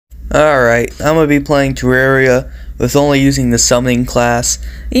Alright, I'm gonna be playing Terraria with only using the summoning class.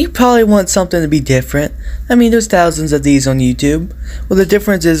 And you probably want something to be different. I mean, there's thousands of these on YouTube. Well, the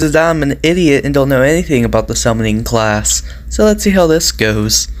difference is that I'm an idiot and don't know anything about the summoning class. So let's see how this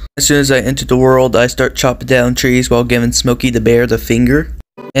goes. As soon as I enter the world, I start chopping down trees while giving Smokey the Bear the finger.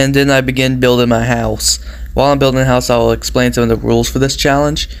 And then I begin building my house. While I'm building a house, I'll explain some of the rules for this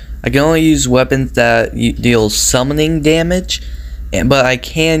challenge. I can only use weapons that deal summoning damage, but I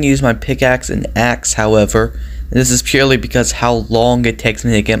can use my pickaxe and axe, however. And this is purely because how long it takes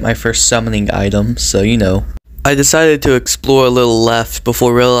me to get my first summoning item, so you know. I decided to explore a little left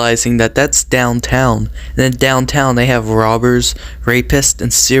before realizing that that's downtown. And then downtown they have robbers, rapists,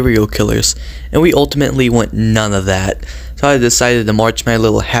 and serial killers. And we ultimately want none of that. So I decided to march my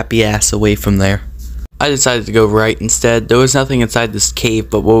little happy ass away from there. I decided to go right instead. There was nothing inside this cave,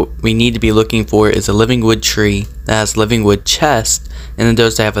 but what we need to be looking for is a living wood tree that has living wood chest, and then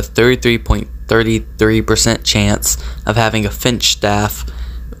those that have a 33.33% chance of having a finch staff,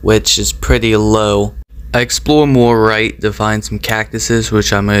 which is pretty low. I explore more right to find some cactuses,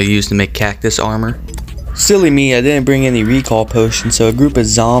 which I'm going to use to make cactus armor. Silly me, I didn't bring any recall potions, so a group of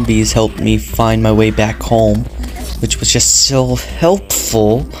zombies helped me find my way back home, which was just so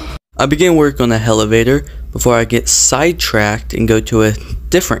helpful. I begin work on the elevator before I get sidetracked and go to a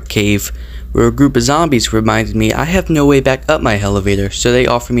different cave where a group of zombies reminded me I have no way back up my elevator, so they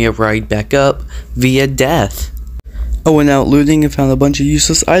offer me a ride back up via death. I went out looting and found a bunch of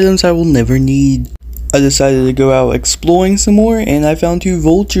useless items I will never need. I decided to go out exploring some more, and I found 2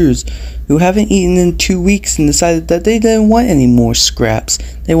 vultures who haven't eaten in 2 weeks and decided that they didn't want any more scraps.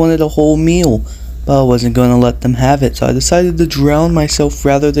 They wanted a whole meal. But I wasn't going to let them have it, so I decided to drown myself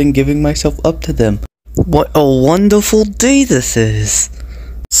rather than giving myself up to them. What a wonderful day this is!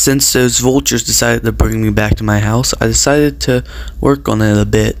 Since those vultures decided to bring me back to my house, I decided to work on it a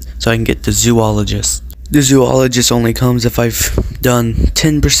bit so I can get the zoologist. The zoologist only comes if I've done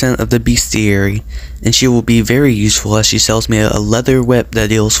 10% of the bestiary, and she will be very useful as she sells me a leather whip that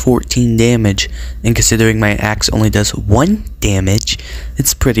deals 14 damage, and considering my axe only does 1 damage,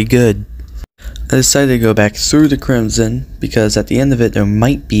 it's pretty good. I decided to go back through the Crimson because at the end of it there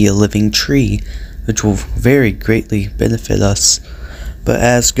might be a living tree, which will very greatly benefit us. But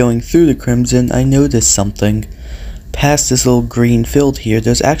as going through the Crimson, I noticed something. Past this little green field here,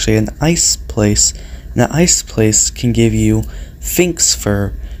 there's actually an ice place, and that ice place can give you Finks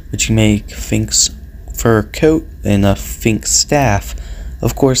fur, which can make Finks fur coat and a Finks staff.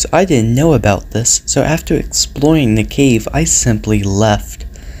 Of course, I didn't know about this, so after exploring the cave, I simply left.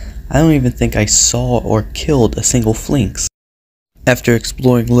 I don't even think I saw or killed a single Flinks. After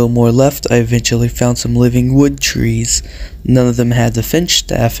exploring a little more left, I eventually found some living wood trees. None of them had the finch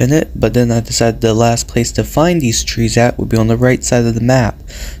staff in it, but then I decided the last place to find these trees at would be on the right side of the map,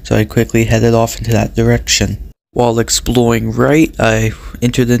 so I quickly headed off into that direction. While exploring right, I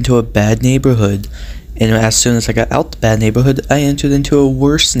entered into a bad neighborhood, and as soon as I got out the bad neighborhood, I entered into a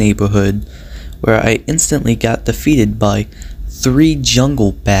worse neighborhood, where I instantly got defeated by 3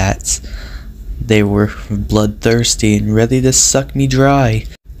 jungle bats. They were bloodthirsty and ready to suck me dry.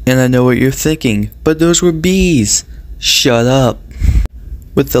 And I know what you're thinking, but those were bees. Shut up.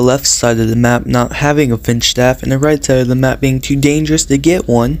 With the left side of the map not having a finch staff and the right side of the map being too dangerous to get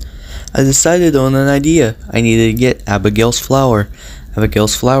one, I decided on an idea. I needed to get Abigail's flower.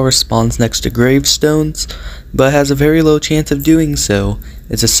 Abigail's flower spawns next to gravestones, but has a very low chance of doing so.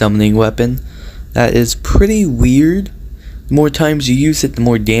 It's a summoning weapon that is pretty weird. The more times you use it, the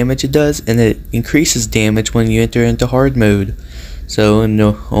more damage it does, and it increases damage when you enter into hard mode. So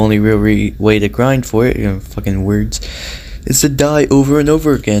the only real way to grind for it, fucking words, is to die over and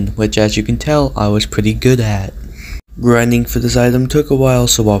over again, which as you can tell, I was pretty good at. Grinding for this item took a while,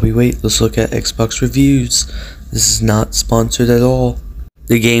 so while we wait, let's look at Xbox reviews. This is not sponsored at all.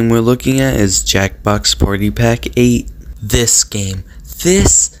 The game we're looking at is Jackbox Party Pack 8. This game.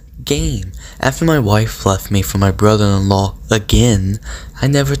 After my wife left me for my brother-in-law again, I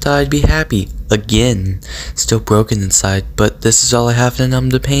never thought I'd be happy again. Still broken inside, but this is all I have to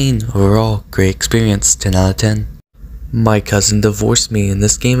numb the pain. Overall, great experience, 10 out of 10. My cousin divorced me, and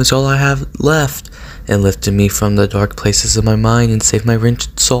this game is all I have left. It lifted me from the dark places of my mind and saved my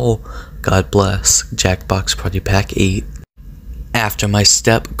wrenched soul. God bless. Jackbox Party Pack 8. After my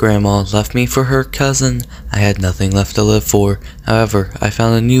step-grandma left me for her cousin, I had nothing left to live for. However, I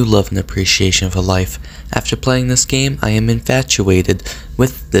found a new love and appreciation for life. After playing this game, I am infatuated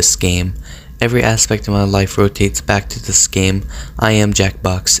with this game. Every aspect of my life rotates back to this game. I am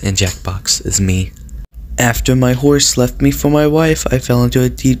Jackbox, and Jackbox is me. After my horse left me for my wife, I fell into a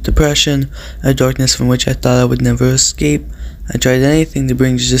deep depression, a darkness from which I thought I would never escape. I tried anything to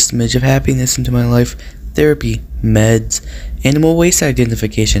bring just a smidge of happiness into my life. Therapy, meds, animal waste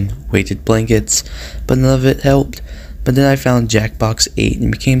identification, weighted blankets, but none of it helped. But then I found Jackbox 8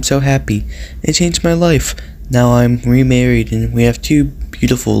 and became so happy. It changed my life. Now I'm remarried and we have 2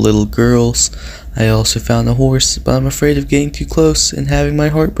 beautiful little girls. I also found a horse, but I'm afraid of getting too close and having my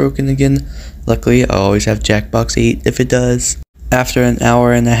heart broken again. Luckily, I always have Jackbox 8 if it does. After an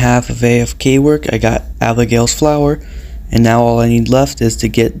hour and a half of AFK work, I got Abigail's flower, and now all I need left is to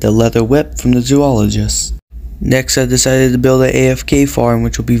get the leather whip from the zoologist. Next, I decided to build an AFK farm,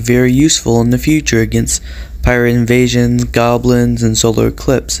 which will be very useful in the future against pirate invasions, goblins, and solar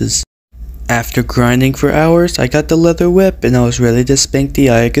eclipses. After grinding for hours, I got the leather whip, and I was ready to spank the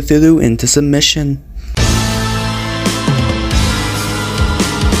Eye of Cthulhu into submission.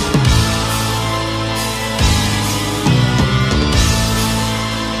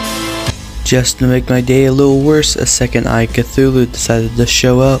 Just to make my day a little worse, a second Eye of Cthulhu decided to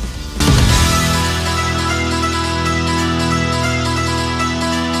show up.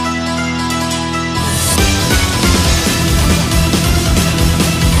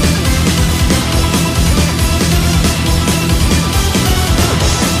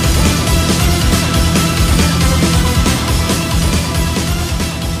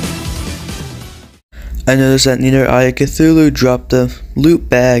 I noticed that neither Eye of Cthulhu dropped the loot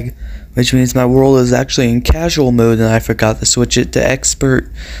bag, which means my world is actually in casual mode and I forgot to switch it to expert.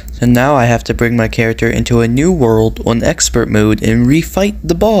 So now I have to bring my character into a new world on expert mode and refight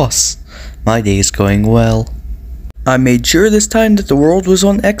the boss. My day is going well. I made sure this time that the world was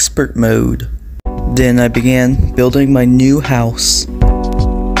on expert mode. Then I began building my new house.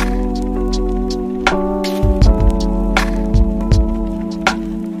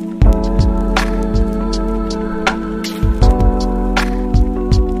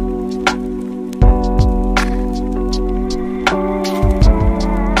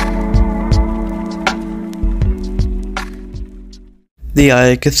 The Eye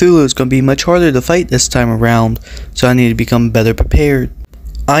of Cthulhu is going to be much harder to fight this time around, so I need to become better prepared.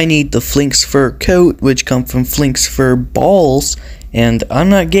 I need the Flink's fur coat, which comes from Flink's fur balls, and I'm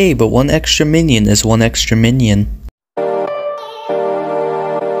not gay, but 1 extra minion is 1 extra minion.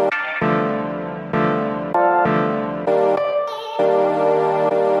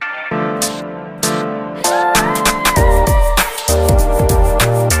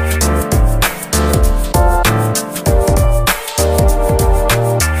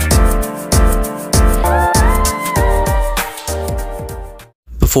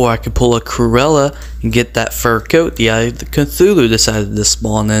 Before I could pull a Cruella and get that fur coat, the Eye of Cthulhu decided to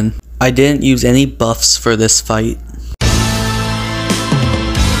spawn in. I didn't use any buffs for this fight.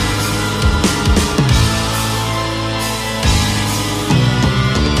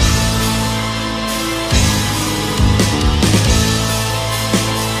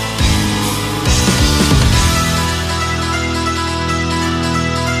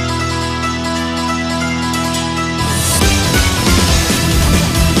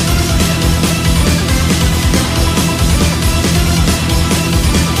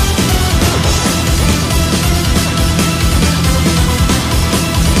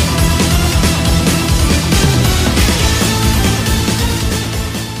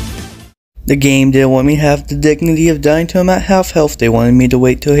 The game didn't want me to have the dignity of dying to him at half health. They wanted me to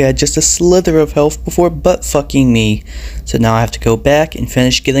wait till he had just a slither of health before butt fucking me. So now I have to go back and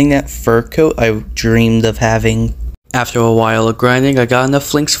finish getting that fur coat I dreamed of having. After a while of grinding, I got enough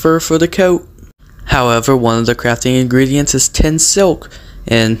Flink's fur for the coat. However, one of the crafting ingredients is tin silk,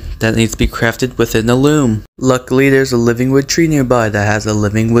 and that needs to be crafted within a loom. Luckily, there's a living wood tree nearby that has a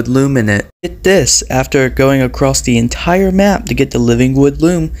living wood loom in it. Get this, after going across the entire map to get the living wood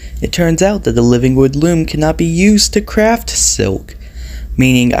loom, it turns out that the living wood loom cannot be used to craft silk.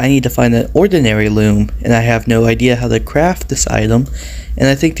 Meaning I need to find an ordinary loom, and I have no idea how to craft this item, and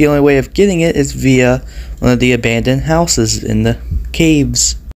I think the only way of getting it is via one of the abandoned houses in the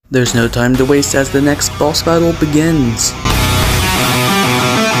caves. There's no time to waste as the next boss battle begins.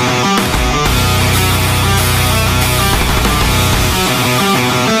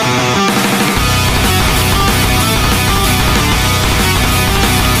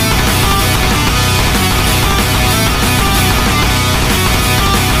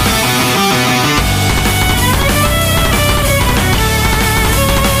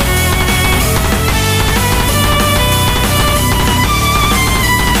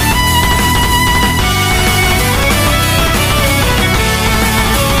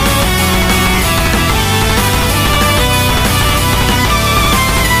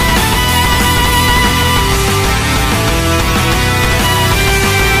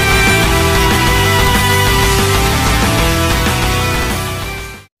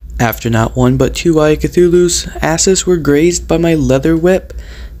 After not one but two Cthulhu's asses were grazed by my leather whip,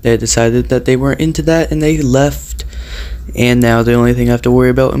 they decided that they weren't into that and they left. And now the only thing I have to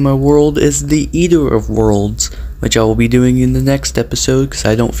worry about in my world is the Eater of Worlds, which I will be doing in the next episode because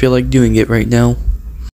I don't feel like doing it right now.